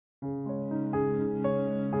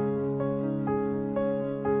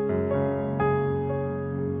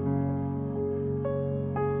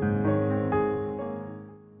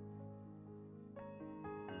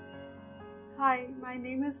my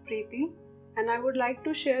name is Preeti and I would like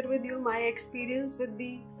to share with you my experience with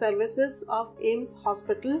the services of AIIMS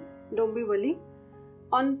Hospital, Dombivli.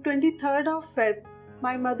 On 23rd of Feb,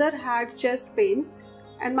 my mother had chest pain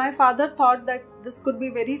and my father thought that this could be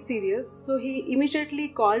very serious, so he immediately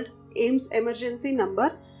called AIIMS emergency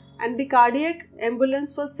number and the cardiac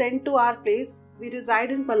ambulance was sent to our place. We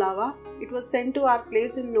reside in Palava. It was sent to our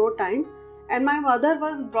place in no time and my mother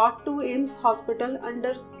was brought to AIIMS hospital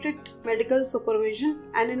under strict medical supervision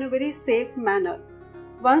and in a very safe manner.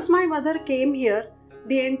 Once my mother came here,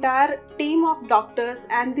 the entire team of doctors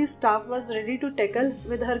and the staff was ready to tackle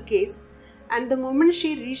with her case, and the moment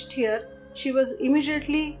she reached here, she was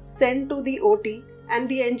immediately sent to the OT and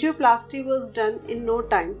the angioplasty was done in no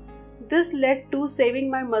time. This led to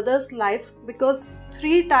saving my mother's life because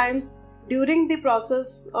 3 times during the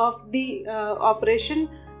process of the operation,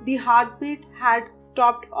 the heartbeat had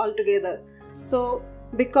stopped altogether. So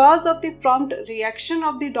because of the prompt reaction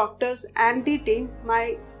of the doctors and the team,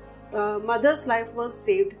 my mother's life was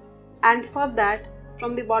saved, and for that,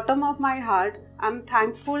 from the bottom of my heart, I am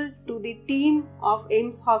thankful to the team of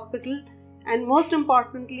AIIMS Hospital, and most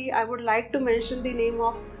importantly, I would like to mention the name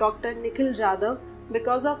of Dr. Nikhil Jadhav.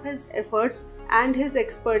 Because of his efforts and his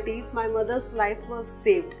expertise, my mother's life was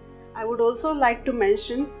saved. I would also like to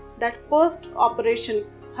mention that post-operation,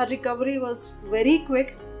 her recovery was very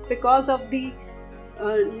quick because of the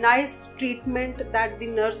nice treatment that the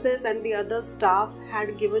nurses and the other staff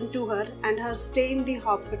had given to her, and her stay in the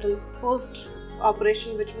hospital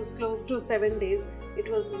post-operation, which was close to 7 days, it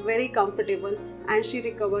was very comfortable and she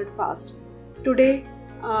recovered fast. Today,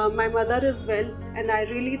 my mother is well and I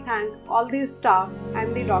really thank all the staff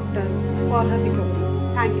and the doctors for her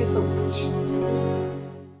recovery. Thank you so much.